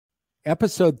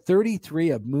Episode 33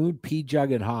 of Moon,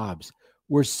 Pjugg and Hobbs.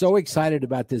 We're so excited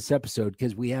about this episode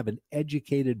because we have an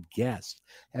educated guest.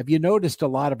 Have you noticed a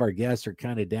lot of our guests are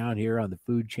kind of down here on the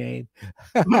food chain?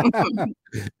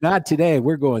 Not today.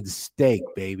 We're going steak,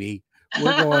 baby.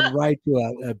 We're going right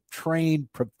to a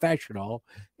trained professional,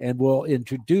 and we'll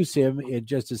introduce him in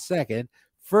just a second.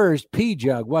 First,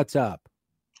 Pjugg, what's up?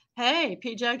 Hey,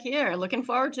 Pjugg here. Looking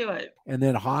forward to it. And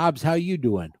then Hobbs, how you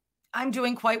doing? I'm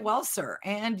doing quite well, sir.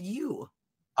 And you?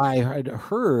 I had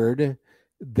heard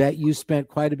that you spent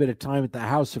quite a bit of time at the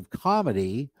House of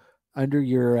Comedy under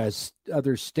your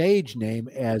other stage name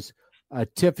as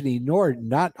Tiffany Norton,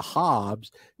 not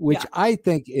Hobbs, which I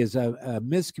think is a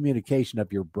miscommunication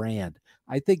of your brand.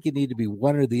 I think you need to be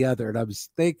one or the other. And I was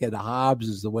thinking Hobbs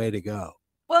is the way to go.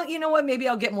 Well, you know what? Maybe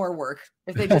I'll get more work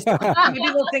if they just maybe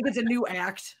they'll think it's a new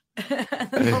act. And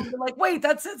they'll be like, wait,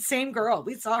 that's the same girl.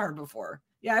 We saw her before.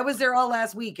 Yeah, I was there all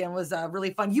last week and it was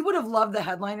really fun. You would have loved the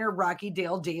headliner, Rocky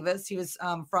Dale Davis. He was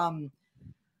from,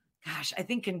 I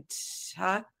think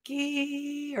Kentucky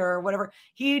or whatever.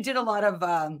 He did a lot of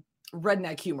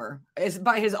redneck humor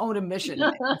by his own admission.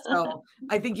 So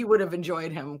I think you would have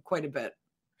enjoyed him quite a bit.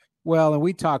 Well, and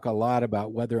we talk a lot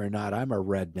about whether or not I'm a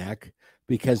redneck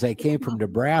because I came from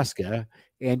Nebraska.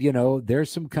 And, you know,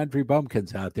 there's some country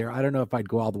bumpkins out there. I don't know if I'd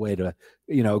go all the way to,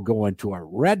 go into a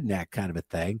redneck kind of a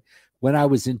thing. When I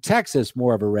was in Texas,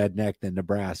 more of a redneck than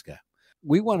Nebraska.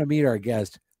 We want to meet our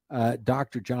guest,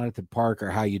 Dr. Jonathan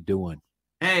Parker. How you doing?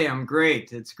 Hey, I'm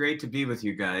great. It's great to be with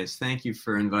you guys. Thank you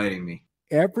for inviting me.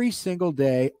 Every single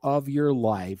day of your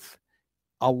life,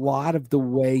 a lot of the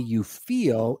way you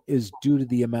feel is due to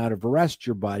the amount of rest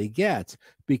your body gets.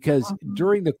 Because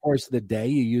during the course of the day,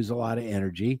 you use a lot of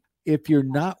energy. If you're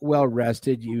not well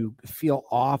rested, you feel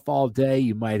off all day.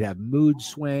 You might have mood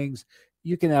swings.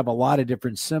 You can have a lot of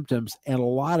different symptoms, and a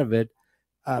lot of it,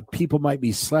 people might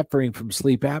be suffering from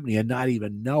sleep apnea and not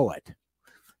even know it.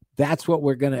 That's what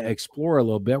we're going to explore a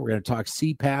little bit. We're going to talk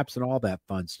CPAPs and all that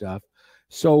fun stuff.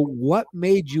 So what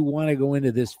made you want to go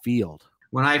into this field?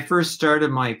 When I first started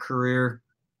my career,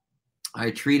 I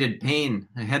treated pain,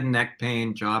 head and neck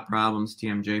pain, jaw problems,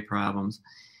 TMJ problems.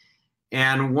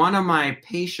 And one of my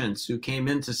patients who came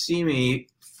in to see me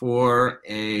for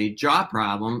a jaw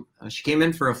problem, she came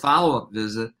in for a follow-up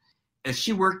visit, and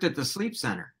she worked at the sleep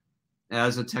center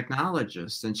as a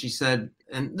technologist. And she said,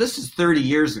 and this is 30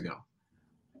 years ago,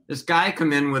 this guy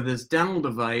come in with his dental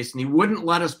device, and he wouldn't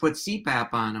let us put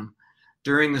CPAP on him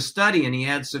during the study, and he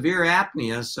had severe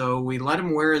apnea, so we let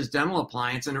him wear his dental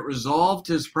appliance, and it resolved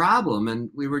his problem, and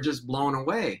we were just blown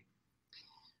away.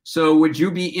 So would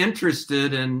you be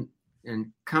interested in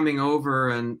coming over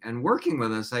and working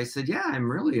with us? I said, yeah,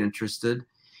 I'm really interested.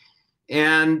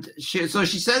 And she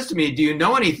says to me, do you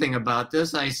know anything about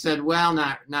this? I said, well,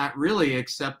 not really,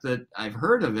 except that I've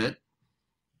heard of it.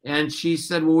 And she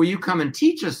said, well, will you come and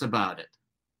teach us about it?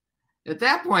 At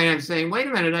that point, I'm saying, wait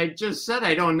a minute, I just said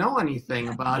I don't know anything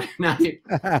about it.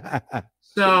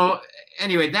 So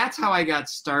anyway, that's how I got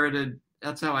started.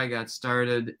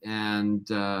 And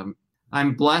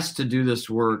I'm blessed to do this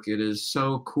work. It is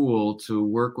so cool to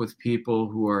work with people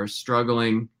who are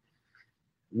struggling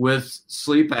with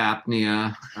sleep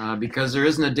apnea because there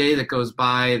isn't a day that goes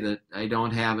by that I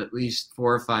don't have at least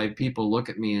 4 or 5 people look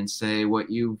at me and say, what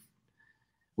you've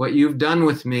done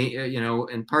with me,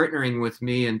 and partnering with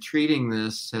me and treating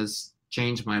this has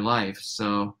changed my life.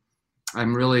 So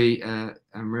I'm really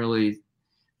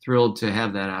thrilled to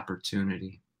have that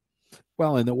opportunity.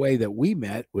 Well, and the way that we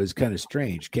met was kind of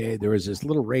strange. Okay, there was this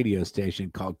little radio station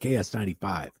called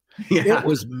KS95. Yeah. It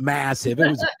was massive. It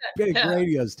was a big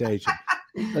radio station,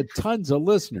 tons of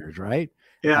listeners, right?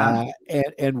 Yeah.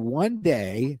 And one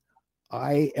day,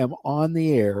 I am on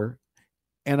the air,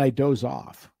 and I doze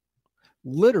off.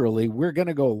 Literally, we're going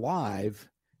to go live,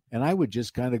 and I would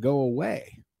just kind of go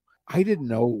away. I didn't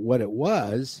know what it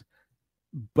was.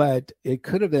 But it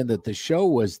could have been that the show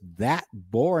was that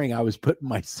boring. I was putting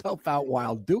myself out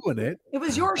while doing it. It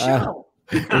was your show.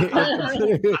 It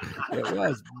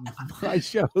was my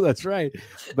show. That's right.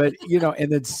 But,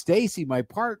 and then Stacy, my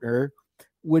partner,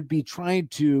 would be trying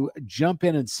to jump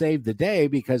in and save the day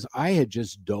because I had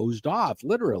just dozed off,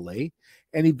 literally.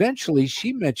 And eventually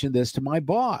she mentioned this to my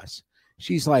boss.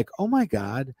 She's like, oh, my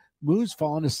God, Moo's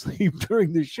fallen asleep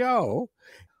during the show.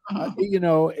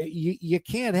 You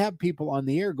can't have people on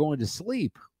the air going to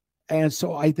sleep. And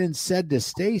so I then said to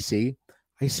Stacy,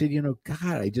 I said,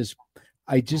 God,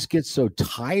 I just get so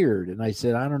tired. And I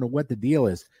said, I don't know what the deal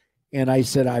is. And I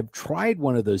said, I've tried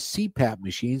one of those CPAP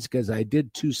machines because I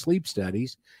did 2 sleep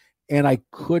studies and I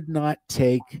could not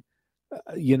take,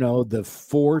 the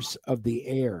force of the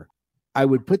air. I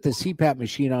would put the CPAP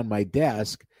machine on my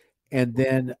desk And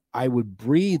then I would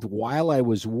breathe while I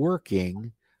was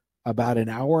working about an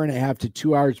hour and a half to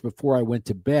 2 hours before I went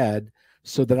to bed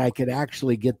so that I could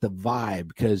actually get the vibe.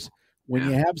 Because when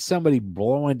you have somebody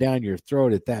blowing down your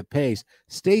throat at that pace,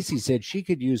 Stacy said she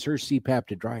could use her CPAP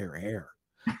to dry her hair.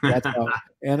 That's how,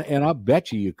 and I'll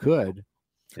bet you could.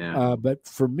 Yeah. But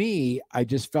for me, I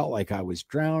just felt like I was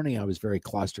drowning. I was very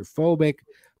claustrophobic.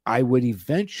 I would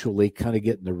eventually kind of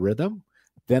get in the rhythm.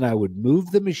 Then I would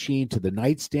move the machine to the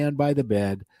nightstand by the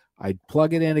bed. I'd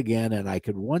plug it in again, and I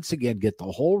could once again get the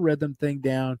whole rhythm thing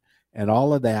down and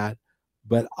all of that.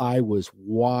 But I was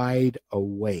wide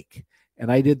awake.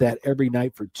 And I did that every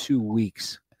night for 2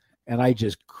 weeks. And I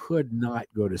just could not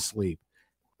go to sleep.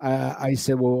 I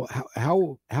said, well,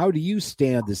 how do you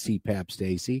stand the CPAP,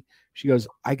 Stacy? She goes,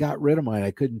 I got rid of mine. I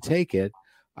couldn't take it.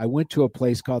 I went to a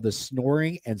place called the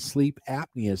Snoring and Sleep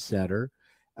Apnea Center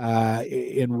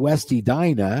in West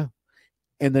Edina.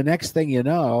 And the next thing you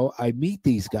know, I meet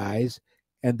these guys,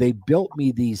 and they built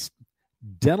me these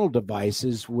dental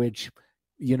devices, which,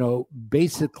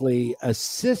 basically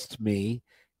assist me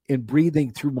in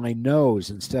breathing through my nose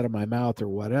instead of my mouth or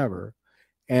whatever.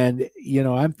 And,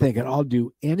 I'm thinking I'll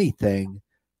do anything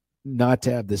not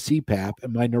to have the CPAP.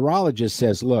 And my neurologist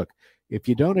says, look, if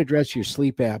you don't address your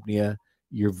sleep apnea,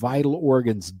 your vital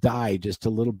organs die just a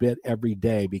little bit every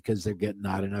day because they're getting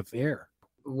not enough air.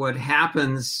 What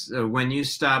happens when you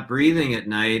stop breathing at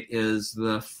night is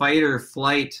the fight or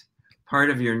flight part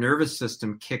of your nervous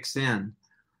system kicks in,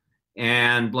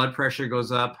 and blood pressure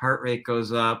goes up, heart rate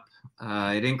goes up.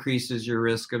 It increases your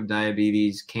risk of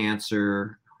diabetes,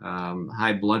 cancer,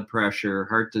 high blood pressure,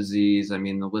 heart disease. I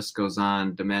mean, the list goes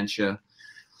on, dementia.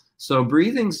 So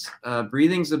breathing's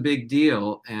a big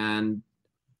deal, and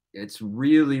it's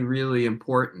really, really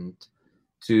important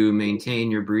to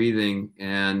maintain your breathing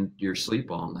and your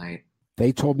sleep all night.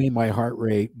 They told me my heart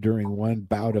rate during one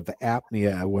bout of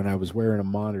apnea when I was wearing a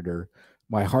monitor,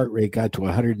 my heart rate got to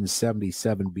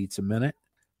 177 beats a minute.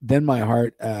 Then my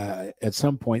heart, at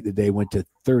some point in the day, went to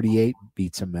 38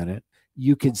 beats a minute.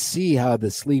 You could see how the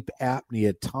sleep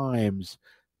apnea times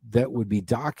that would be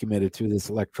documented through this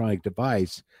electronic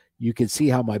device, you could see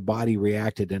how my body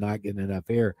reacted to not getting enough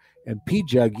air. And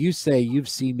Pjugg, you say you've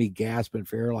seen me gasping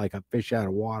for air like a fish out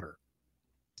of water.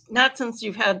 Not since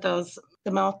you've had the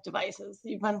mouth devices.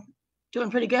 You've been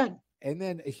doing pretty good. And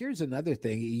then here's another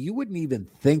thing. You wouldn't even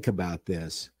think about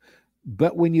this,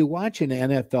 but when you watch an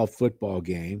NFL football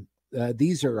game,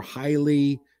 these are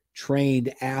highly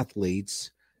trained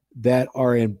athletes that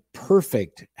are in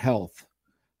perfect health.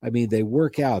 I mean, they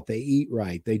work out, they eat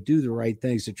right, they do the right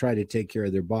things to try to take care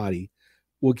of their body.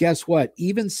 Well, guess what?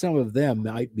 Even some of them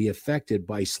might be affected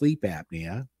by sleep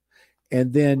apnea.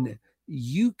 And then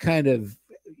you kind of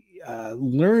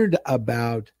learned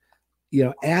about,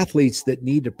 athletes that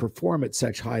need to perform at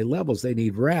such high levels, they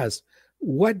need rest.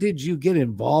 What did you get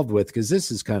involved with? Because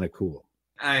this is kind of cool.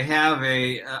 I have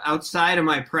outside of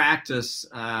my practice,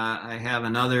 I have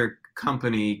another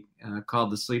company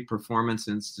called the Sleep Performance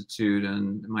Institute,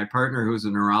 and my partner, who's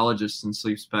a neurologist and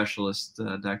sleep specialist,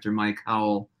 Dr. Mike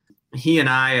Howell, he and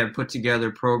I have put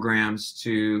together programs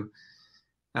to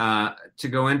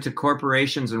go into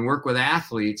corporations and work with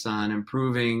athletes on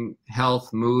improving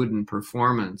health, mood, and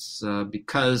performance.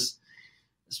 Because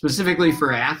specifically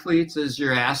for athletes, as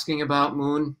you're asking about,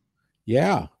 Moon,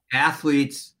 yeah,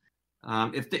 athletes.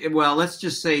 Let's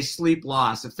just say sleep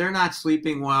loss. If they're not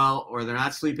sleeping well or they're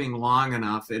not sleeping long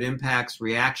enough, it impacts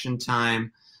reaction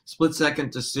time,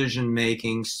 split-second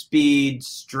decision-making, speed,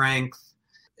 strength,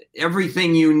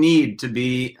 everything you need to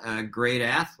be a great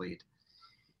athlete.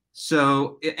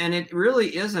 So, and it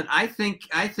really isn't. I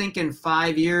think in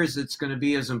 5 years, it's going to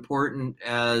be as important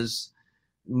as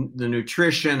the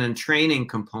nutrition and training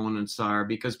components are,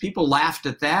 because people laughed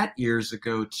at that years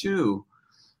ago too.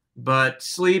 But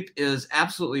sleep is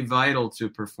absolutely vital to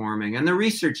performing. And the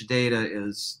research data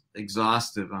is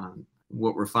exhaustive on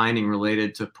what we're finding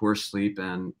related to poor sleep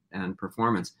and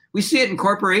performance. We see it in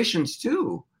corporations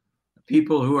too.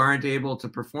 People who aren't able to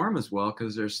perform as well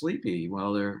because they're sleepy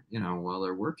while they're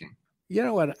working. You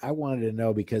know what I wanted to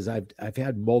know, because I've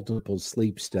had multiple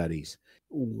sleep studies.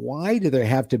 Why do there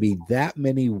have to be that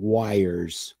many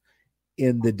wires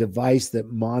in the device that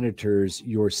monitors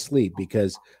your sleep?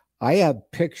 Because I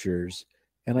have pictures,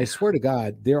 and I swear to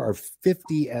God, there are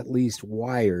 50 at least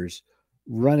wires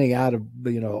running out of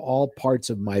all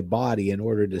parts of my body in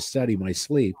order to study my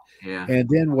sleep. Yeah. And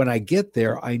then when I get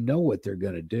there, I know what they're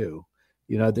going to do.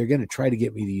 They're going to try to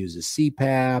get me to use a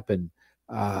CPAP, and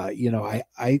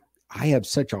I have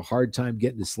such a hard time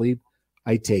getting to sleep.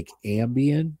 I take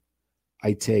Ambien,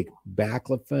 I take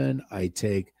baclofen, I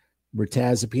take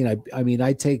mirtazapine.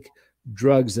 I take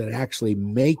drugs that actually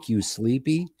make you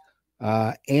sleepy,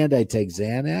 and I take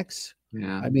Xanax.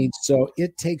 Yeah. I mean, so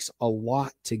it takes a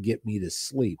lot to get me to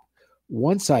sleep.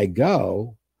 Once I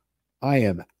go, I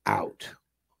am out.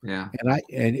 Yeah.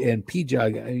 And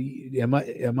Pjugg,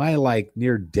 am I like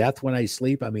near death when I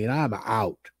sleep? I mean, I'm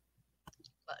out.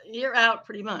 You're out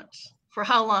pretty much. For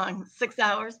how long? 6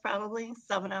 hours, probably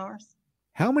 7 hours.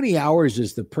 How many hours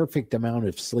is the perfect amount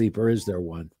of sleep, or is there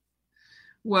one?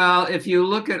 Well, if you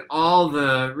look at all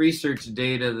the research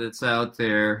data that's out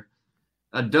there,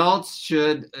 adults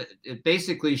should, it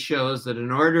basically shows that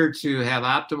in order to have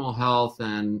optimal health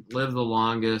and live the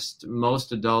longest,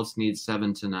 most adults need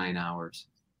 7 to 9 hours.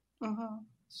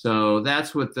 So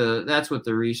that's what the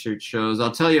research shows.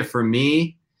 I'll tell you, for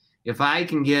me, if I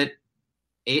can get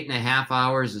 8.5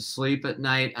 hours of sleep at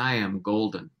night, I am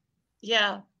golden.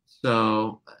 Yeah.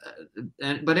 So,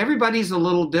 but everybody's a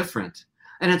little different.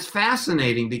 And it's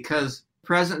fascinating because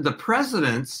the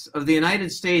presidents of the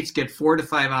United States get 4 to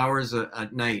 5 hours a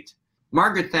night.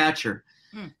 Margaret Thatcher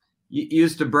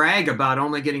used to brag about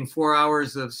only getting 4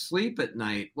 hours of sleep at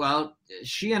night. Well,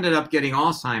 she ended up getting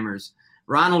Alzheimer's.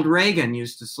 Ronald Reagan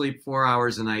used to sleep 4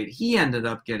 hours a night. He ended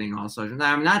up getting Alzheimer's.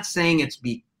 Now, I'm not saying it's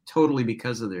totally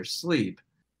because of their sleep.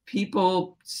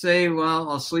 People say, well,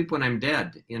 I'll sleep when I'm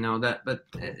dead, but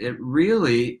it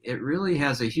really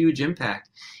has a huge impact.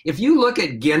 If you look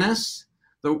at Guinness,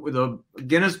 the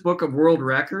Guinness Book of World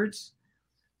Records,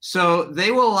 so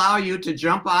they will allow you to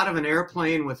jump out of an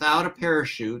airplane without a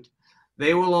parachute.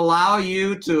 They will allow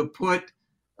you to put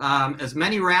as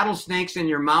many rattlesnakes in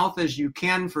your mouth as you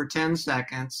can for 10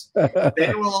 seconds.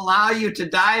 They will allow you to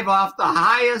dive off the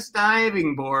highest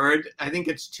diving board. I think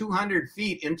it's 200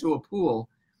 feet into a pool.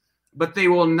 But they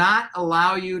will not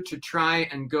allow you to try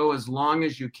and go as long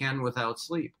as you can without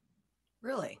sleep.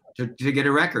 Really? To get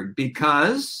a record,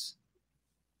 because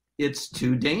it's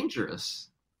too dangerous.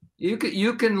 You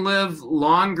can live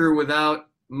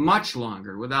much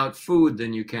longer without food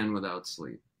than you can without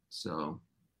sleep. So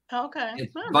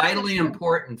it's vitally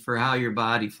important for how your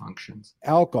body functions.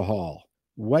 Alcohol.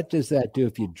 What does that do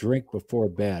if you drink before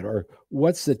bed? Or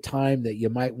what's the time that you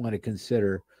might want to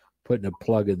consider putting a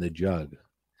plug in the jug?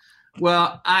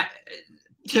 Well, I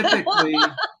typically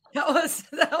that was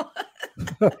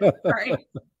right.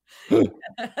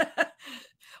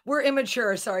 We're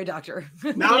immature. Sorry, doctor.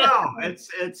 No,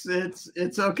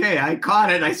 it's okay. I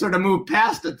caught it. I sort of moved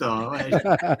past it though.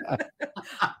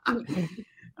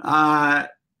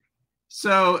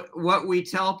 So what we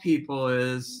tell people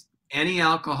is any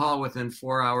alcohol within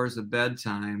 4 hours of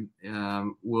bedtime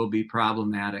will be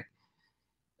problematic,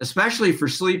 especially for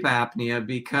sleep apnea,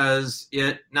 because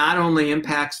it not only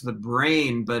impacts the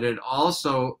brain, but it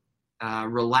also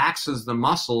relaxes the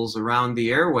muscles around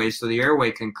the airway, so the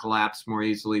airway can collapse more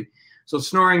easily. So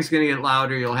snoring's going to get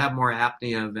louder. You'll have more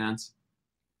apnea events.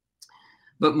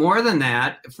 But more than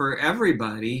that, for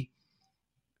everybody,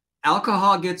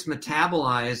 alcohol gets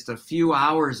metabolized a few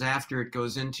hours after it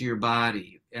goes into your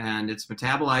body, and it's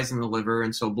metabolized in the liver,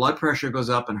 and so blood pressure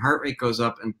goes up and heart rate goes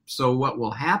up. And so what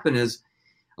will happen is,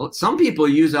 some people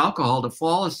use alcohol to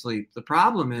fall asleep. The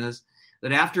problem is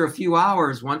that after a few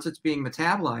hours, once it's being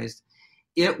metabolized,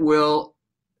 it will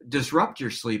disrupt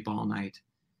your sleep all night.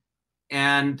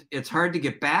 And it's hard to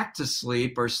get back to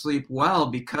sleep or sleep well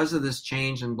because of this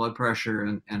change in blood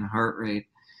pressure and heart rate.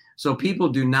 So people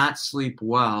do not sleep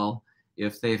well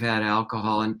if they've had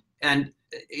alcohol. And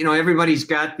everybody's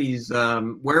got these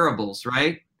wearables,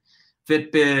 right?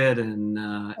 Fitbit and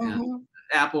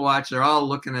Apple Watch. They're all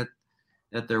looking at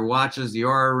their watches, the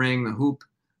Oura Ring, the Hoop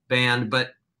Band,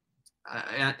 but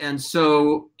and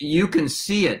so you can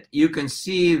see it. You can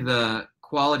see the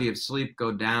quality of sleep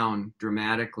go down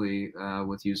dramatically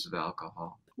with use of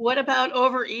alcohol. What about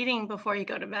overeating before you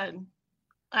go to bed?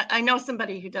 I know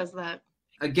somebody who does that.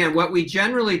 Again, what we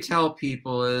generally tell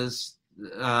people is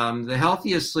the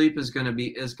healthiest sleep is going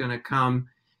to come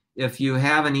if you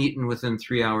haven't eaten within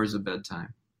 3 hours of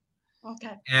bedtime.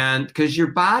 Okay. And because your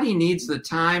body needs the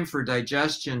time for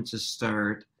digestion to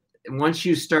start. Once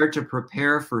you start to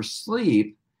prepare for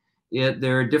sleep,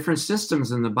 there are different systems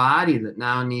in the body that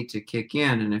now need to kick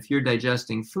in. And if you're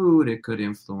digesting food, it could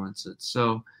influence it.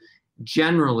 So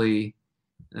generally,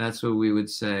 that's what we would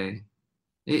say.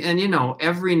 And,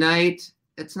 every night,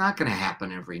 it's not going to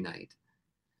happen every night.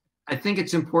 I think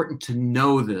it's important to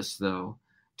know this, though,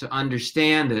 to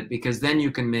understand it, because then you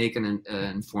can make an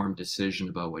informed decision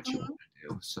about what you want to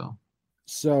do.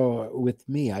 So with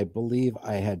me, I believe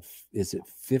I had, is it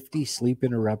 50 sleep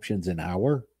interruptions an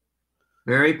hour?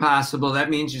 Very possible. That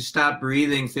means you stop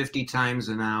breathing 50 times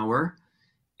an hour.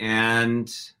 And,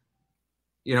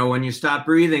 when you stop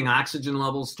breathing, oxygen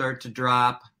levels start to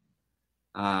drop.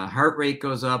 heart rate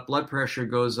goes up, blood pressure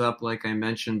goes up, like I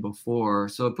mentioned before.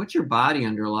 So it puts your body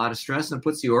under a lot of stress, and it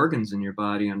puts the organs in your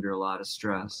body under a lot of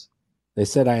stress. They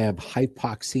said I have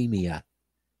hypoxemia.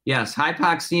 Yes,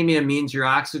 hypoxemia means your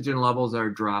oxygen levels are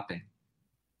dropping.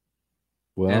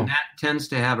 Well, and that tends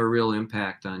to have a real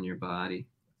impact on your body.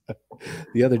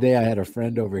 The other day I had a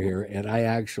friend over here, and I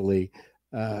actually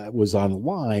was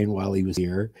online while he was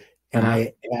here, and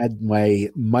I had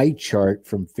my chart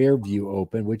from Fairview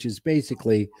open, which is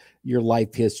basically your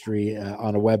life history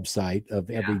on a website of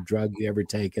every drug you ever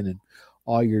taken and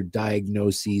all your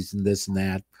diagnoses and this and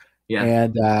that. Yeah.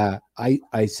 And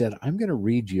I said, I'm going to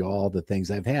read you all the things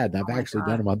I've had. And I've actually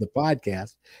done them on the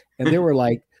podcast. And there were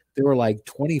like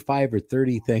 25 or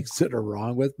 30 things that are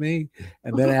wrong with me.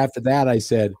 And then after that, I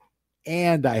said,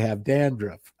 and I have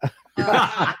dandruff.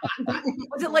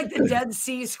 Was it like the Dead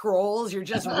Sea Scrolls? You're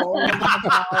just rolling them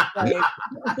out, like,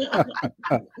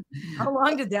 how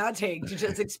long did that take to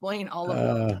just explain all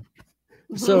of them?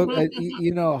 So,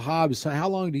 Hobbs, so how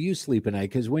long do you sleep at night?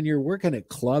 Because when you're working at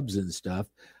clubs and stuff,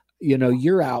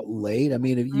 you're out late. I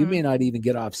mean, you may not even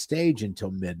get off stage until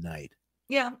midnight.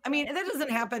 Yeah. I mean, that doesn't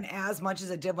happen as much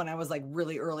as it did when I was like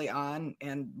really early on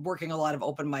and working a lot of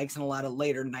open mics and a lot of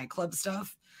later nightclub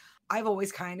stuff. I've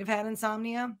always kind of had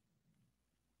insomnia,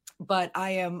 but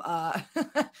I am,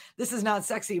 this is not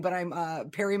sexy, but I'm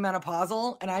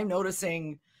perimenopausal, and I'm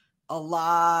noticing a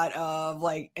lot of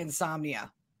like insomnia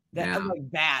that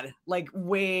like bad, like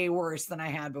way worse than I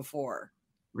had before.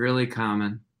 Really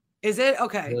common. Is it?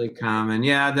 Okay. Really common.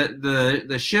 Yeah.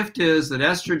 The shift is that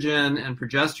estrogen and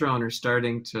progesterone are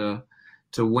starting to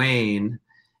wane.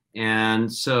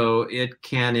 And so it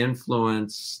can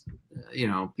influence,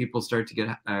 people start to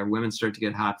get, women start to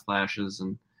get hot flashes,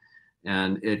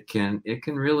 and it can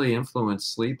really influence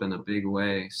sleep in a big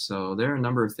way. So there are a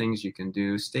number of things you can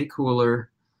do. Stay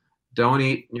cooler. Don't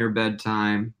eat near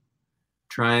bedtime.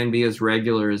 Try and be as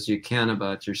regular as you can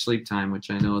about your sleep time,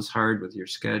 which I know is hard with your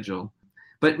schedule.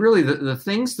 But really, the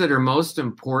things that are most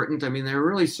important, I mean, there are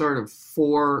really sort of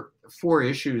four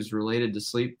issues related to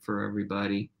sleep for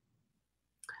everybody.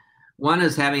 One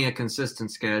is having a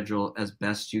consistent schedule as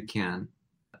best you can.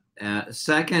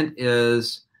 Second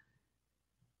is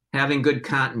having good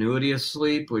continuity of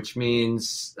sleep, which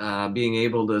means being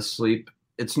able to sleep.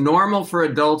 It's normal for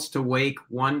adults to wake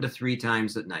 1 to 3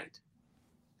 times at night.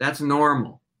 That's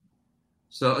normal.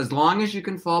 So as long as you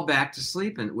can fall back to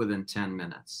sleep within 10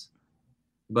 minutes.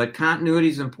 But continuity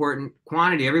is important.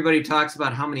 Quantity, everybody talks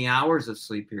about how many hours of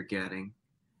sleep you're getting.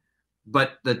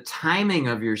 But the timing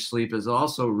of your sleep is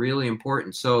also really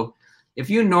important. So if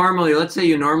you let's say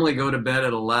you normally go to bed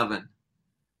at 11,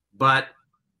 but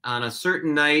on a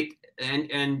certain night,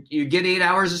 and you get 8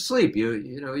 hours of sleep,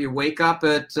 you wake up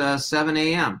at 7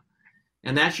 a.m.,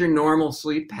 and that's your normal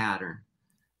sleep pattern.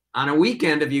 On a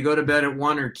weekend, if you go to bed at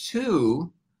 1 or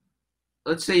 2,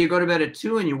 let's say you go to bed at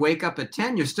 2 and you wake up at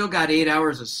 10, you still got 8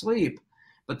 hours of sleep,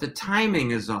 but the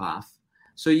timing is off.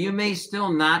 So you may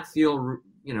still not feel,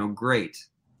 great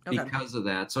because of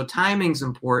that. So timing's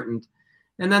important.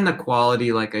 And then the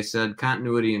quality, like I said,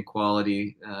 continuity and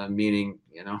quality, meaning,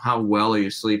 how well are you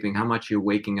sleeping? How much are you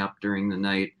waking up during the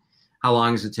night? How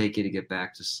long does it take you to get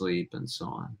back to sleep, and so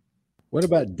on? What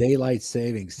about daylight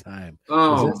savings time?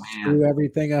 Oh, does it screw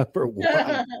everything up or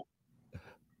what?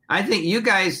 I think you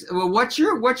guys, well, what's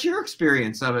your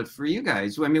experience of it for you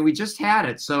guys? I mean, we just had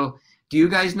it. So do you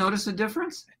guys notice a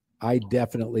difference? I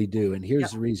definitely do. And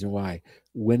here's the reason why.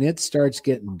 When it starts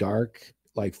getting dark,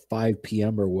 like 5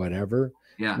 p.m. or whatever,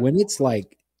 when it's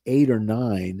like 8 or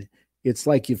 9, it's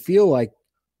like you feel like,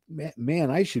 man,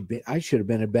 I should have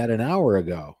been in bed an hour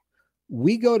ago.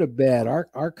 We go to bed.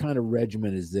 Our kind of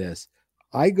regimen is this.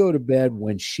 I go to bed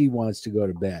when she wants to go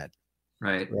to bed.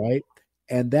 Right. Right.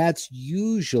 And that's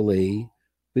usually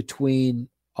between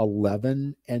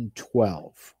 11 and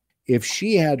 12. If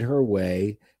she had her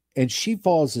way, and she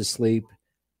falls asleep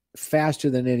faster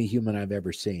than any human I've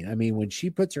ever seen. I mean, when she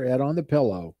puts her head on the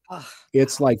pillow,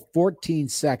 it's like 14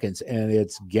 seconds and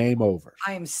it's game over.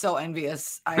 I am so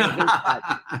envious. I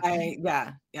hate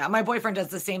that. Yeah. My boyfriend does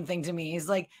the same thing to me. He's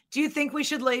like, do you think we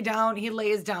should lay down? He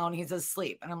lays down, he's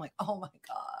asleep. And I'm like, oh my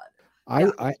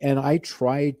God. I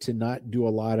try to not do a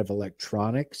lot of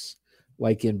electronics,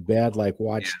 like in bed, like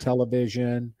watch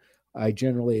television.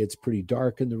 It's pretty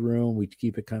dark in the room. We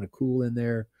keep it kind of cool in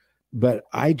there, but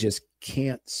I just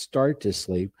can't start to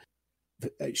sleep.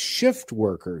 Shift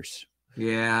workers.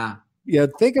 Yeah. Yeah.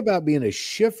 Think about being a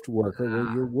shift worker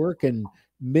where you're working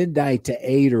midnight to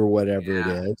 8 or whatever it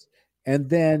is, and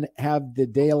then have the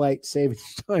daylight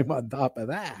savings time on top of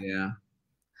that. Yeah.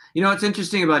 What's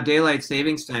interesting about daylight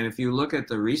savings time, if you look at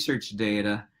the research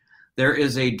data, there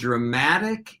is a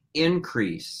dramatic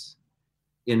increase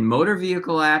in motor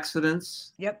vehicle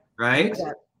accidents. Yep. Right?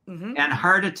 Mm-hmm. And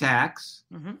heart attacks.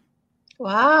 Mm-hmm.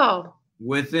 Wow.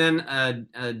 Within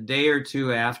a day or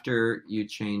two after you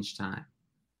change time.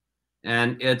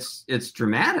 And it's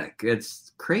dramatic.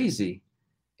 It's crazy.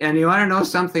 And you want to know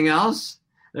something else?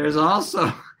 There's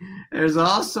also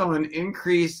an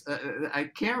increase. I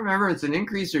can't remember if it's an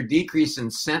increase or decrease in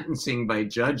sentencing by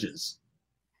judges.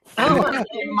 Oh,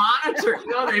 They monitor.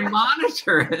 They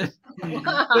monitor it.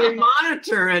 They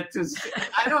monitor it to.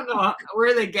 I don't know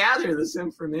where they gather this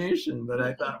information, but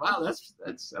I thought, wow,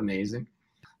 that's amazing.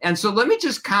 And so let me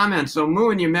just comment. So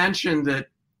Moon, you mentioned that.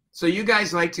 So you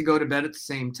guys like to go to bed at the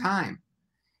same time.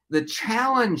 The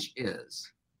challenge is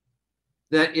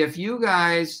that if you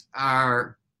guys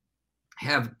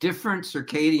have different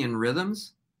circadian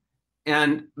rhythms,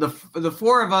 and the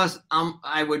four of us,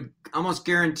 I would almost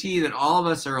guarantee that all of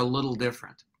us are a little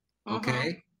different.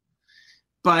 Okay.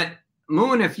 But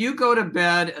Moon, if you go to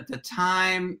bed at the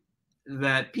time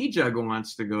that Pjugg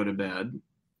wants to go to bed,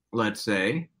 let's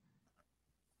say,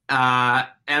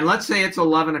 and let's say it's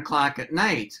 11 o'clock at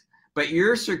night, but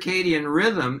your circadian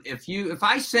rhythm, if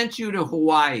I sent you to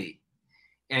Hawaii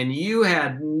and you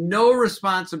had no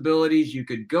responsibilities, you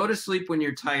could go to sleep when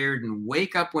you're tired and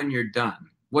wake up when you're done,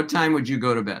 what time would you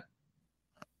go to bed?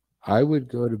 I would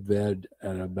go to bed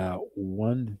at about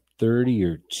 1:30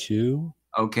 or 2.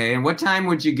 Okay. And what time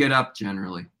would you get up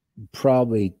generally?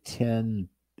 Probably 10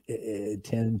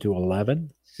 to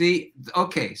 11. See,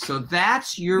 okay. So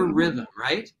that's your rhythm,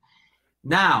 right?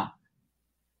 Now,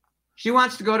 she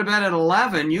wants to go to bed at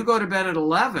 11. You go to bed at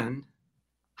 11.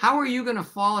 How are you going to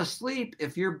fall asleep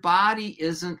if your body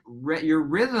your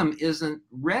rhythm isn't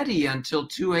ready until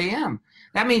 2 a.m.?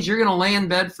 That means you're going to lay in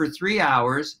bed for 3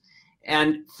 hours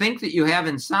and think that you have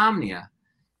insomnia.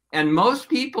 And most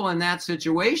people in that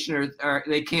situation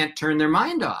they can't turn their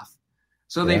mind off.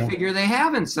 So they figure they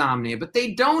have insomnia, but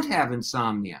they don't have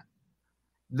insomnia.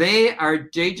 They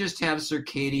just have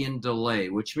circadian delay,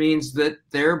 which means that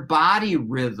their body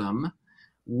rhythm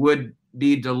would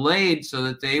be delayed so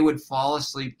that they would fall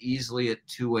asleep easily at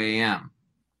 2 a.m.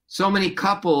 So many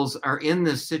couples are in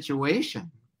this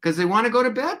situation because they want to go to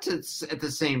bed at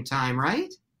the same time,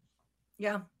 right?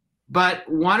 Yeah. But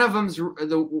one of them's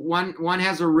one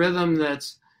has a rhythm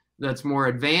that's more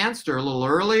advanced or a little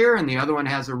earlier, and the other one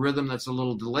has a rhythm that's a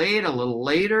little delayed, a little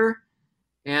later.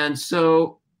 And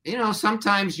so,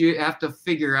 sometimes you have to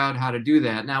figure out how to do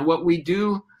that. Now,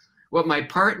 what my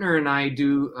partner and I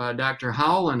do, Dr.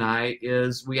 Howell and I,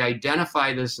 is we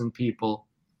identify this in people,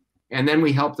 and then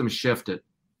we help them shift it.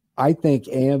 I think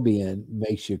Ambien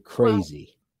makes you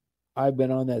crazy. I've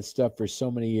been on that stuff for so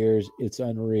many years. It's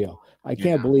unreal. I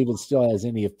can't believe it still has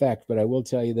any effect, but I will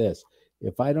tell you this.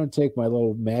 If I don't take my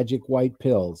little magic white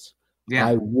pills,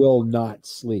 I will not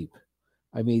sleep.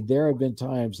 I mean, there have been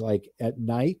times like at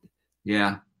night,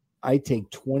 I take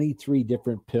 23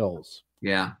 different pills.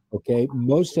 Yeah. Okay.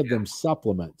 Most of them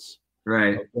supplements.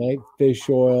 Right. Okay. Fish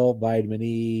oil, vitamin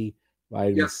E,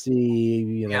 vitamin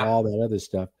C, all that other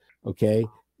stuff. Okay.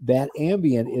 That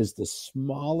Ambien is the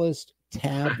smallest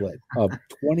tablet of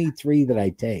 23 that I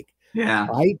take. Yeah.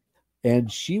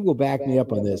 And she will back me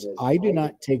up on this. I do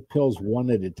not take pills one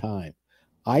at a time.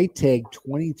 I take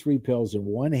 23 pills in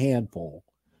one handful,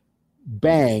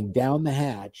 bang, down the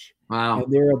hatch. Wow.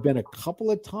 And there have been a couple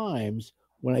of times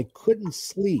when I couldn't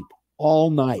sleep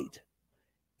all night.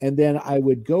 And then I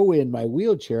would go in my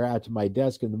wheelchair out to my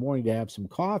desk in the morning to have some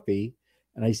coffee,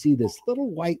 and I see this little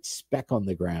white speck on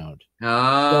the ground.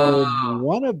 Oh. So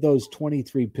one of those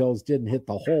 23 pills didn't hit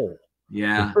the hole.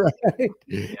 Yeah. Right.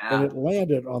 Yeah. And it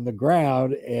landed on the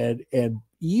ground. And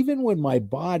even when my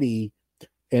body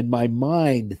and my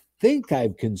mind think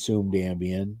I've consumed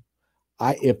Ambien,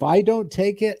 if I don't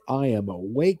take it, I am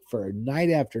awake for night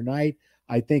after night.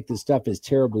 I think the stuff is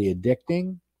terribly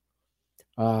addicting.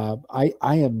 I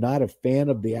am not a fan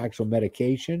of the actual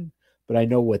medication, but I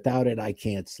know without it, I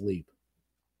can't sleep.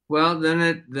 Well,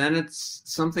 then it's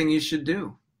something you should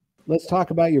do. Let's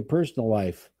talk about your personal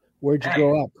life. Where'd you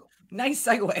grow up? Nice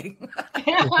segue.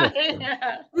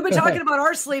 We've been talking about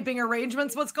our sleeping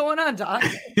arrangements. What's going on, Doc?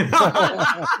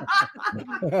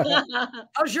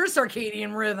 How's your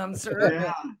circadian rhythm,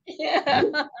 sir? Yeah.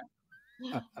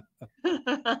 Am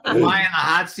I in the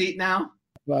hot seat now?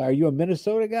 Are you a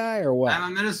Minnesota guy or what?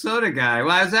 I'm a Minnesota guy.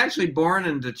 Well, I was actually born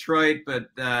in Detroit, but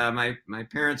my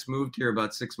parents moved here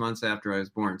about 6 months after I was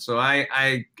born. So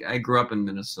I grew up in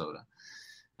Minnesota.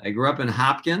 I grew up in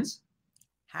Hopkins.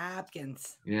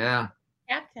 Hopkins. Yeah.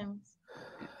 Captains.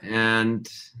 And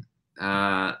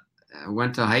I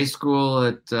went to high school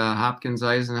at Hopkins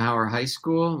Eisenhower High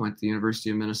School. Went to the University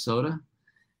of Minnesota,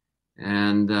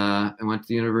 and I went to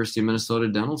the University of Minnesota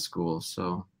Dental School.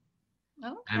 So,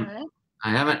 Okay. I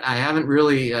haven't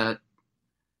really,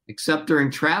 except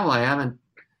during travel, I haven't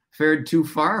fared too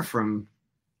far from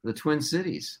the Twin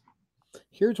Cities.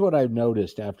 Here's what I've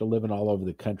noticed after living all over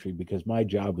the country, because my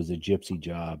job was a gypsy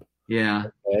job. Yeah.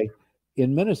 Okay.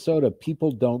 In Minnesota,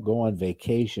 people don't go on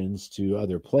vacations to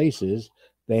other places.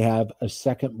 They have a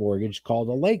second mortgage called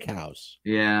a lake house.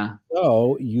 Yeah.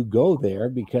 So you go there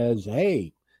because,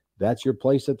 hey, that's your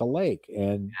place at the lake.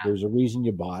 And there's a reason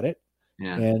you bought it.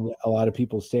 Yeah. And a lot of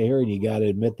people stay here, and you got to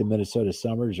admit the Minnesota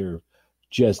summers are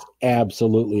just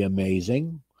absolutely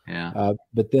amazing. Yeah.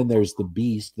 But then there's the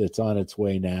beast that's on its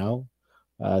way now.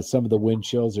 Some of the wind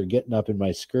chills are getting up in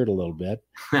my skirt a little bit.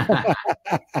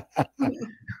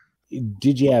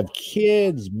 Did you have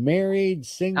kids, married,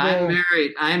 single?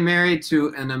 I'm married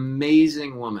to an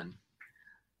amazing woman.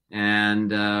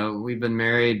 And we've been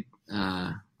married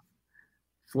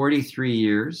 43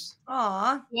 years.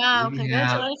 Aw. Wow,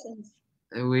 congratulations.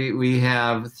 We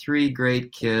have 3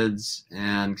 great kids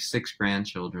and 6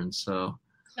 grandchildren. So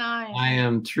Nice. I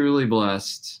am truly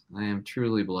blessed.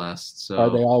 So Are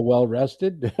they all well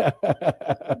rested? yeah,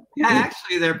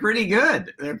 actually, they're pretty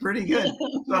good.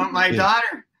 So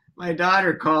my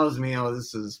daughter calls me.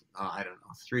 This is, I don't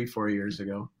know, 3-4 years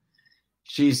ago.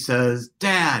 She says,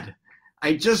 "Dad,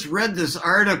 I just read this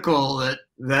article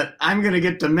that I'm going to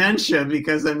get dementia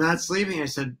because I'm not sleeping." I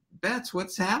said, "Bets,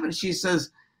 what's happened?" She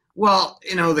says, "Well,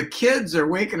 the kids are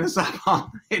waking us up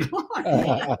all night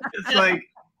long." It's like,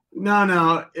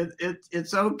 no,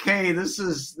 it's okay. This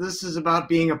is about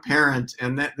being a parent,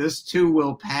 and that this too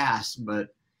will pass.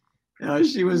 But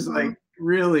she was like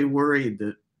really worried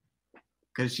that,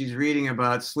 because she's reading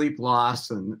about sleep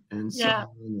loss and so Yeah.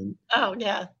 on. Oh,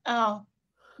 yeah. Oh,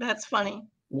 that's funny.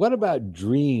 What about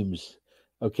dreams?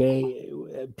 Okay,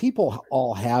 people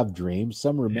all have dreams.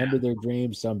 Some remember their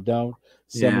dreams, some don't.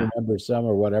 Some remember some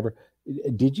or whatever.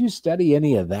 Did you study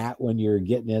any of that when you're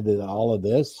getting into all of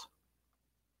this?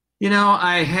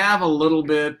 I have a little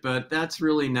bit, but that's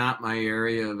really not my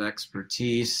area of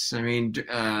expertise. I mean,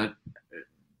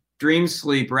 dream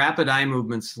sleep, rapid eye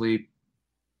movement sleep,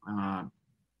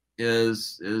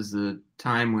 is the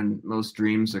time when most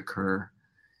dreams occur.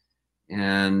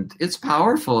 And it's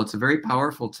powerful. It's a very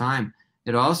powerful time.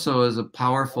 It also is a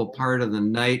powerful part of the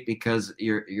night because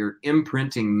you're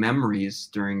imprinting memories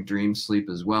during dream sleep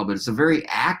as well. But it's a very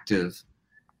active.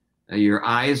 Your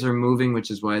eyes are moving, which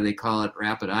is why they call it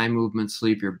rapid eye movement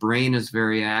sleep. Your brain is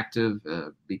very active,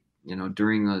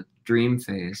 during the dream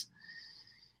phase.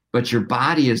 But your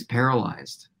body is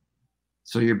paralyzed.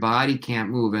 So your body can't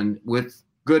move, and with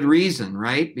good reason,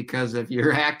 right? Because if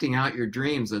you're acting out your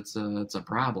dreams, it's a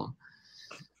problem.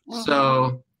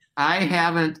 So I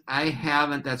haven't,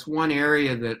 that's one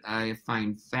area that I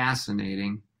find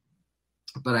fascinating,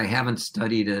 but I haven't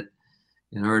studied it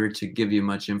in order to give you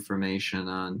much information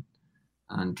on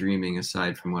dreaming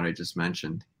aside from what I just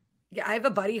mentioned. Yeah, I have a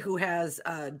buddy who has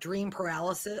dream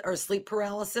paralysis or sleep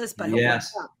paralysis, but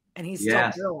yes, he'll wake up and he's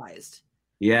still paralyzed.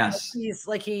 Yes, he's.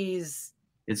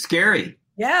 It's scary.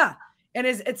 Yeah, and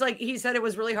it's like he said it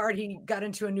was really hard. He got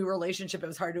into a new relationship. It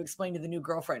was hard to explain to the new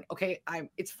girlfriend. Okay,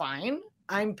 it's fine.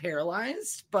 I'm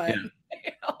paralyzed, but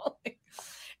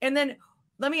and then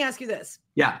let me ask you this.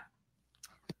 Yeah.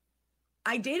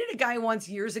 I dated a guy once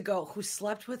years ago who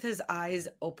slept with his eyes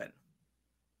open.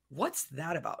 What's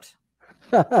that about?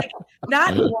 Like,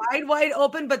 not wide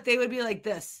open, but they would be like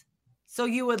this. So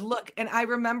you would look. And I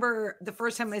remember the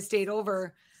first time I stayed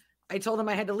over, I told him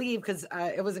I had to leave because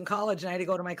it was in college and I had to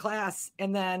go to my class.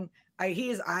 And then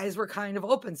his eyes were kind of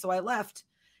open. So I left.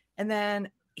 And then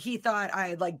he thought I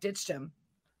had like ditched him.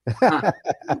 And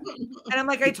I'm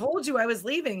like, I told you I was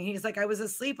leaving. He's like, I was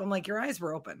asleep. I'm like, your eyes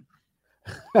were open.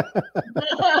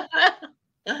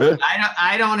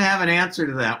 I don't have an answer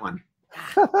to that one.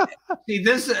 See,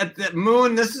 this is at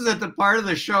the part of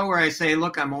the show where I say,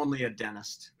 look, I'm only a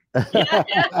dentist. We're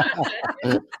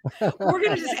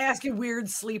gonna just ask you weird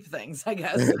sleep things, I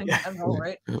guess. I know,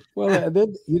 right? Well,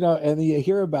 then and you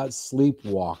hear about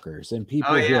sleepwalkers and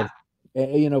people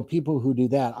people who do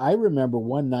that. I remember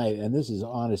one night, and this is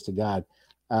honest to God,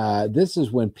 this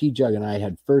is when Pjugg and I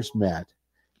had first met,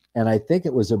 and I think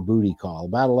it was a booty call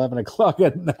about 11 o'clock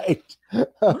at night.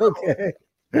 Okay.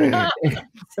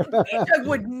 Pjugg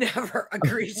would never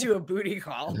agree to a booty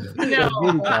call. No.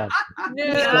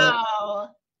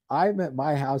 I'm at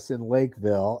my house in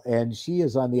Lakeville, and she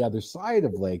is on the other side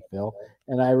of Lakeville.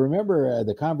 And I remember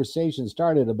the conversation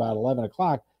started about 11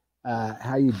 o'clock.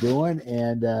 How you doing?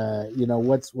 And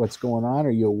what's going on?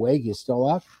 Are you awake? You still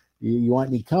up? you want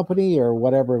any company or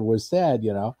whatever was said,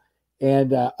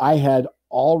 and I had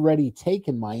already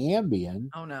taken my Ambien.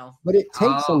 Oh no. But it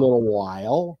takes a little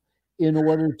while in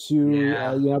order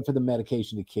to, for the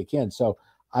medication to kick in. So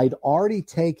I'd already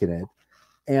taken it,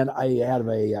 and I had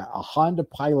a Honda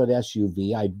Pilot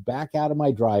SUV. I back out of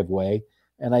my driveway,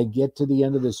 and I get to the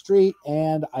end of the street,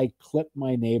 and I clip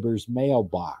my neighbor's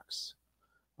mailbox.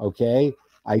 Okay?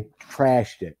 I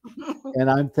trashed it. And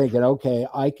I'm thinking, okay,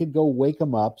 I could go wake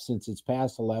them up since it's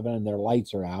past 11 and their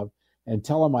lights are out and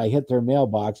tell them I hit their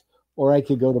mailbox, or I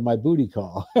could go to my booty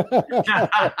call. All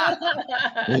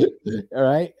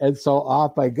right. And so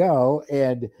off I go.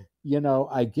 And,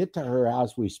 I get to her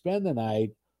house. We spend the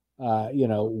night,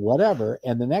 whatever.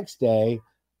 And the next day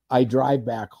I drive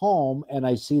back home and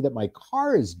I see that my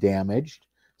car is damaged.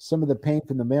 Some of the paint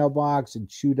from the mailbox and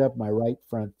chewed up my right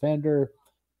front fender,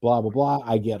 blah, blah, blah.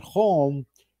 I get home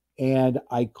and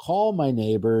I call my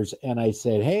neighbors and I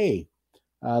said, hey,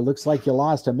 looks like you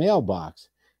lost a mailbox.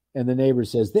 And the neighbor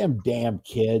says, them damn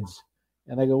kids.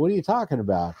 And I go, what are you talking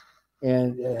about?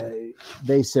 And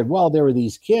they said, well, there were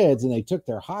these kids and they took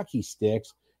their hockey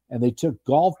sticks and they took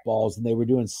golf balls and they were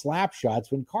doing slap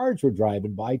shots when cars were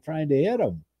driving by trying to hit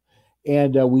them.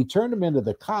 And we turned them into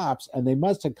the cops, and they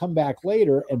must have come back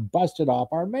later and busted off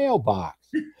our mailbox.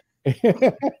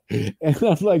 And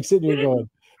I'm like sitting here going,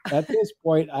 at this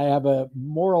point, I have a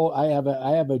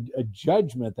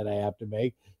judgment that I have to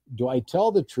make. Do I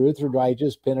tell the truth or do I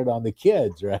just pin it on the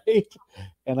kids, right?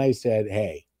 And I said,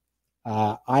 hey,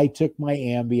 I took my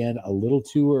Ambien a little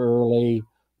too early,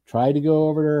 tried to go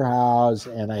over to her house,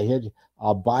 and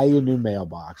I'll buy you a new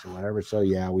mailbox or whatever. So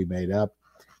yeah, we made up.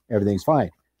 Everything's fine.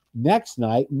 Next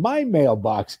night, my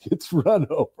mailbox gets run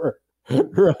over, right?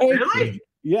 Really?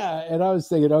 Yeah. And I was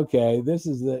thinking, okay,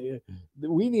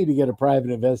 we need to get a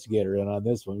private investigator in on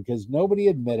this one because nobody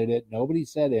admitted it. Nobody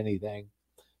said anything.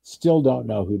 Still don't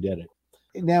know who did it.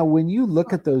 Now, when you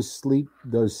look at those sleep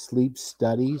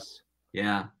studies,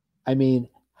 yeah, I mean,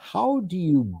 how do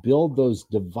you build those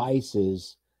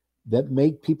devices that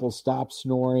make people stop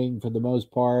snoring for the most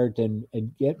part and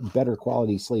get better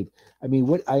quality sleep? I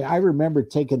mean, I remember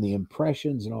taking the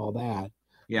impressions and all that.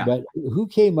 Yeah. But who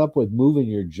came up with moving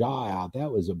your jaw out?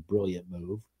 That was a brilliant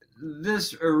move.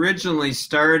 This originally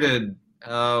started,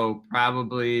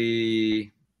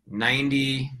 probably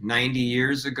 90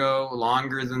 years ago,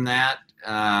 longer than that.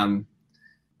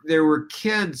 There were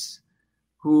kids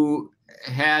who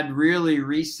had really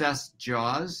recessed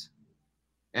jaws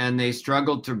and they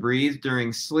struggled to breathe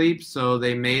during sleep, so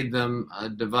they made them a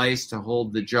device to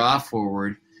hold the jaw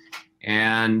forward.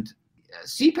 And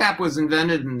CPAP was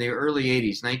invented in the early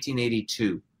 80s,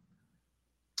 1982,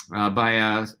 by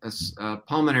a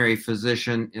pulmonary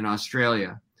physician in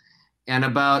Australia. And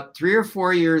about 3 or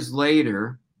 4 years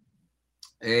later,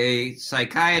 a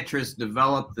psychiatrist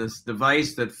developed this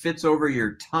device that fits over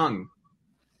your tongue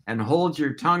and holds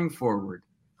your tongue forward.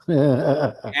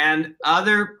 And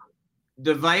other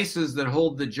devices that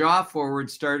hold the jaw forward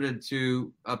started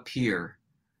to appear.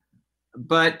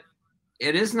 But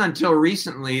it isn't until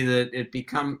recently that it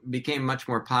became much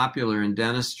more popular in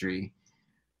dentistry.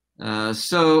 And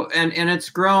it's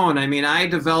grown. I mean, I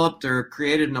developed or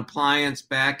created an appliance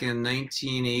back in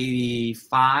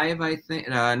 1985, I think,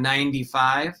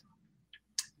 95.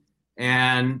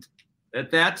 And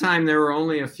at that time, there were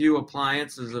only a few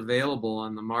appliances available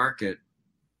on the market.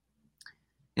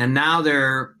 And now there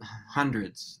are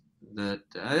hundreds.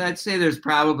 I'd say there's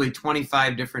probably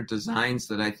 25 different designs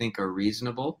that I think are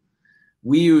reasonable.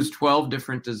 We use 12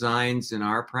 different designs in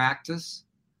our practice,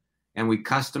 and we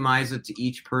customize it to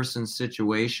each person's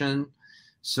situation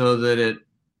so that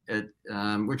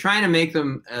we're trying to make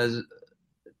them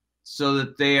so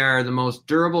that they are the most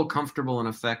durable, comfortable, and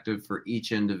effective for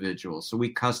each individual. So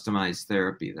we customize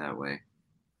therapy that way.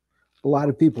 A lot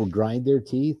of people grind their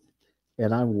teeth,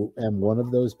 and I'm one of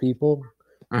those people.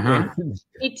 Uh-huh.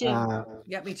 Me too.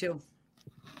 Yeah, me too.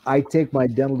 I take my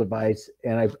dental device,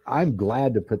 and I'm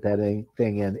glad to put that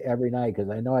thing in every night because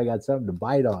I know I got something to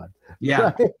bite on.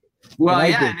 Yeah. Right? Well,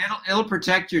 and it'll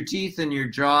protect your teeth and your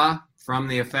jaw from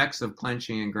the effects of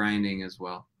clenching and grinding as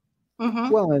well. Mm-hmm.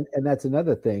 Well, and that's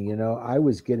another thing. I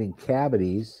was getting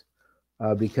cavities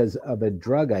because of a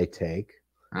drug I take.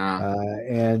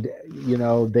 And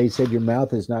they said your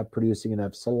mouth is not producing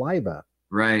enough saliva.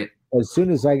 Right. As soon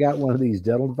as I got one of these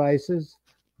dental devices,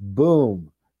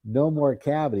 boom, no more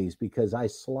cavities because I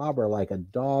slobber like a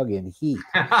dog in heat.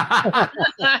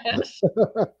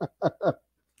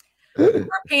 You're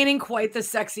painting quite the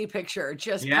sexy picture.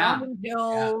 Just pounding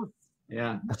pills,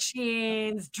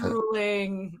 machines,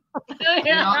 drooling.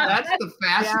 That's the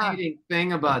fascinating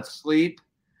thing about sleep.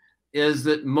 is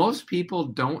that most people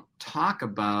don't talk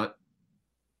about,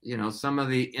 some of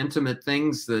the intimate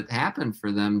things that happen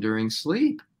for them during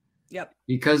sleep. Yep.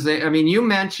 Because you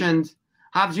mentioned,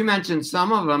 Hobbs, you mentioned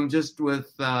some of them just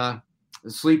with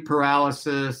sleep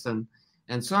paralysis and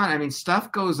so on.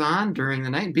 Stuff goes on during the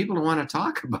night and people don't want to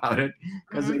talk about it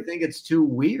because they think it's too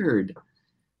weird.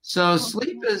 So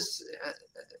sleep is,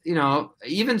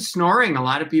 even snoring, a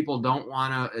lot of people don't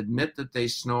want to admit that they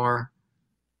snore.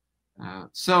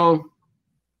 So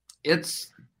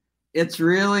it's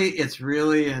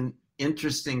really an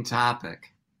interesting topic.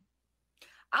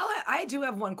 I do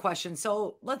have one question.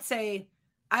 So let's say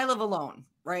I live alone,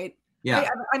 right? Yeah.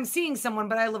 I'm seeing someone,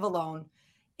 but I live alone.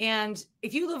 And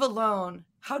if you live alone,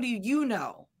 how do you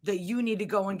know that you need to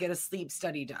go and get a sleep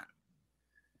study done?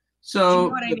 So, do you know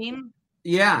what I mean?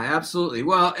 Yeah, absolutely.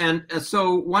 Well, and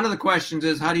so one of the questions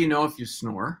is, how do you know if you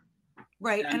snore?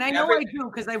 Right. And I know I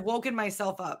do because I've woken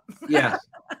myself up. Yes.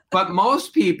 But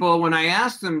most people, when I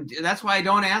ask them, that's why I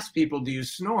don't ask people, do you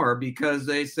snore? Because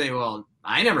they say, well,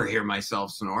 I never hear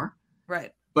myself snore.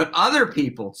 Right. But other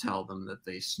people tell them that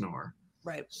they snore.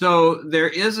 Right. So there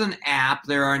is an app.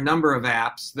 There are a number of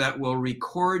apps that will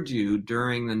record you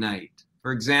during the night.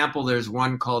 For example, there's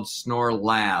one called Snore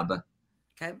Lab.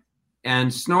 Okay.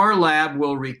 And Snore Lab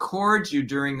will record you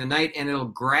during the night and it'll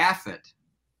graph it.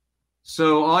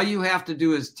 So all you have to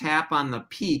do is tap on the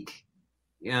peak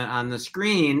on the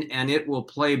screen and it will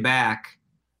play back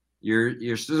your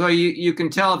so you can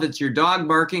tell if it's your dog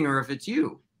barking or if it's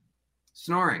you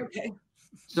snoring. Okay.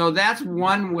 So that's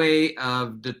one way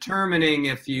of determining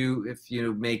if you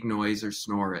make noise or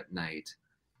snore at night.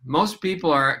 Most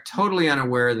people are totally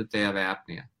unaware that they have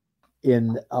apnea.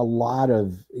 In a lot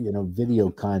of video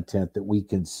content that we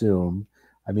consume,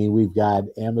 we've got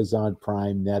Amazon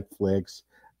Prime, Netflix,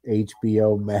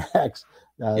 HBO Max,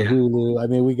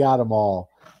 Hulu. We got them all.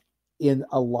 In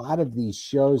a lot of these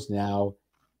shows now,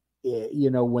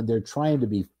 when they're trying to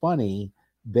be funny,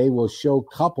 they will show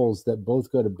couples that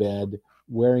both go to bed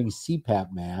wearing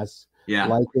CPAP masks,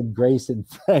 like in Grace and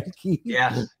Frankie.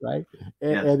 Yes. Right.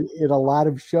 And in a lot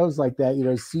of shows like that,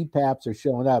 CPAPs are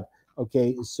showing up.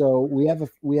 Okay, so we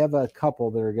have a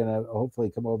couple that are going to hopefully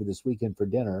come over this weekend for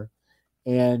dinner,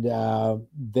 and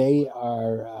they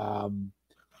are,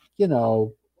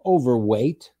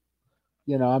 overweight.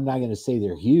 I'm not going to say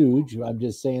they're huge. I'm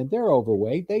just saying they're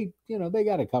overweight. They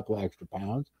got a couple of extra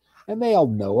pounds, and they all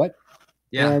know it.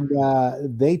 Yeah.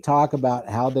 And they talk about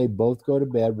how they both go to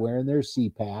bed wearing their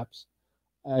CPAPs.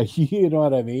 You know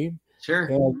what I mean? Sure.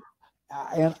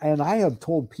 And I have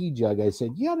told Pjugg, I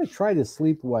said, you got to try to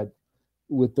sleep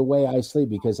with the way I sleep,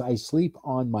 because I sleep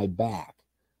on my back.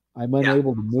 I'm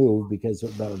unable to move because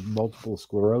of the multiple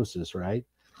sclerosis, right?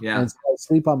 Yeah. And so I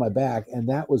sleep on my back. And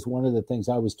that was one of the things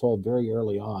I was told very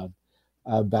early on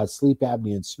about sleep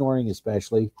apnea and snoring,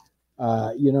 especially.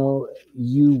 You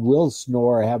will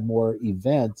snore or have more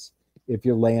events if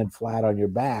you're laying flat on your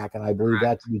back. And I believe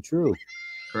that to be true.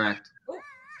 Correct.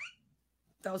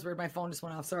 That was weird. My phone just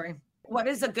went off. Sorry.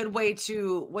 What's a good way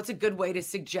to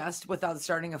suggest without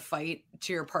starting a fight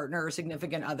to your partner or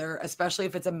significant other, especially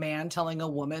if it's a man telling a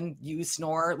woman you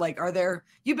snore? Like,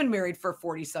 you've been married for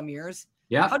 40 some years.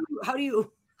 Yeah. How do you,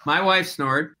 my wife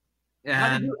snored.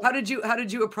 And how did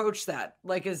you approach that?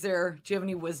 Like, do you have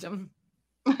any wisdom?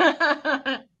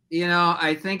 I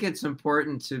think it's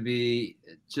important to be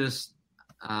just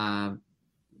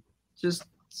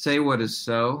say what is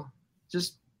so.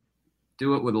 Just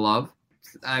do it with love.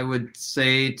 I would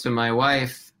say to my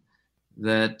wife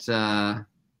that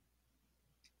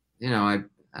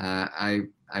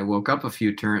I woke up a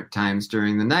few times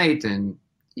during the night and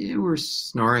you were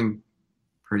snoring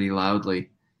pretty loudly,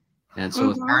 and so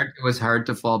it was hard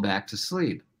to fall back to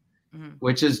sleep,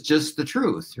 which is just the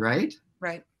truth, right?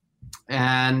 Right.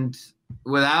 And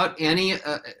without any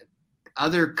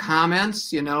other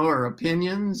comments, or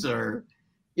opinions or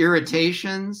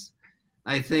irritations,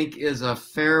 I think is a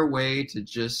fair way to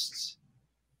just,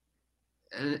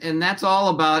 and that's all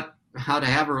about how to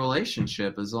have a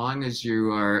relationship. As long as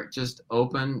you are just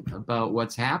open about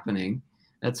what's happening,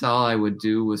 that's all I would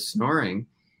do with snoring.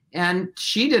 And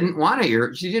she didn't want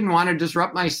to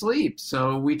disrupt my sleep.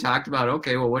 So we talked about,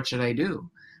 okay, well, what should I do?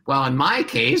 Well, in my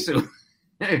case, it was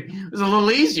a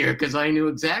little easier because I knew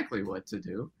exactly what to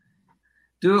do.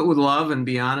 Do it with love and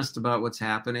be honest about what's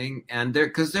happening. And there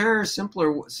are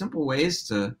simple ways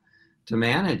to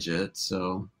manage it.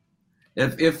 So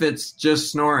if it's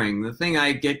just snoring, the thing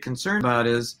I get concerned about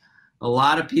is a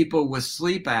lot of people with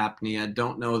sleep apnea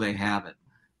don't know they have it.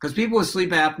 Because people with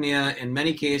sleep apnea, in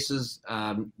many cases,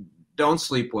 don't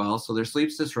sleep well, so their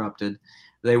sleep's disrupted.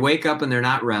 They wake up and they're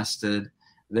not rested.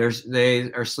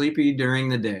 They are sleepy during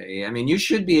the day. I mean, you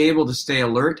should be able to stay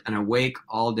alert and awake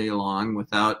all day long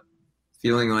without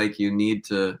feeling like you need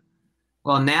to.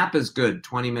 Well, nap is good,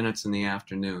 20 minutes in the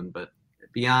afternoon, but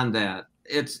beyond that,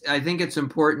 I think it's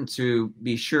important to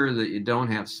be sure that you don't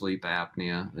have sleep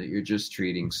apnea, that you're just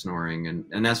treating snoring,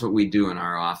 and that's what we do in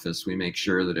our office. We make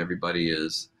sure that everybody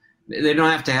is. They don't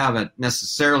have to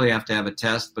necessarily have to have a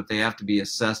test, but they have to be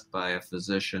assessed by a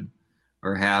physician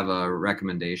or have a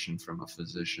recommendation from a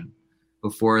physician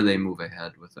before they move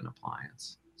ahead with an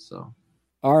appliance. So,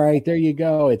 all right, there you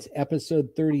go. It's episode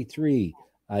 33.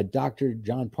 Dr.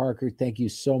 Jon Parker, thank you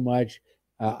so much.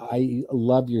 I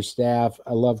love your staff.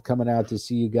 I love coming out to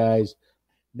see you guys.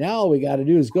 Now all we got to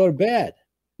do is go to bed.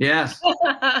 Yes.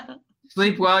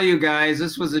 Sleep well, you guys.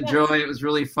 This was a joy. It was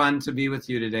really fun to be with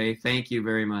you today. Thank you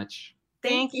very much.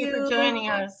 Thank you for joining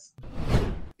us.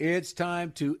 It's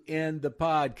time to end the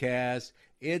podcast.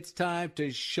 It's time to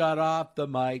shut off the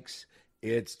mics.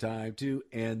 It's time to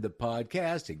end the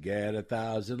podcast and get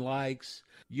 1,000 likes.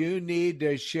 You need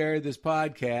to share this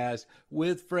podcast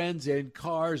with friends in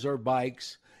cars or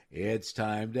bikes. It's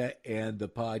time to end the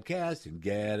podcast and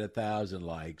get 1,000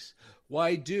 likes.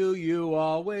 Why do you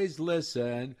always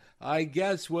listen? I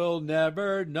guess we'll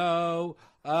never know.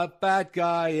 A fat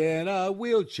guy in a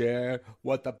wheelchair,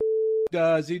 what the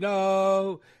does he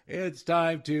know? It's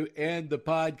time to end the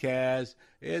podcast.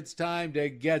 It's time to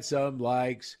get some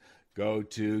likes. Go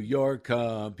to your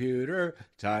computer,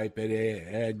 type it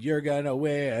in, you're gonna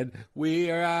win. We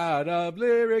are out of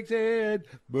lyrics in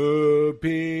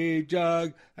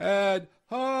Pjugg and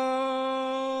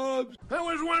Hobbs. That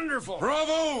was wonderful.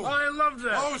 Bravo! I loved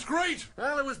that. Oh, it was great.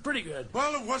 Well, it was pretty good.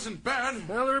 Well, it wasn't bad.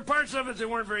 Well, there were parts of it that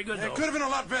weren't very good, though. It could have been a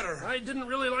lot better. I didn't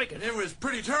really like it. It was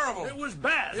pretty terrible. It was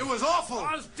bad. It was awful. It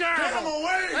was terrible. Get him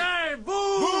away! Hey,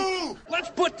 boo! Boo! Let's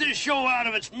put this show out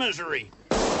of its misery.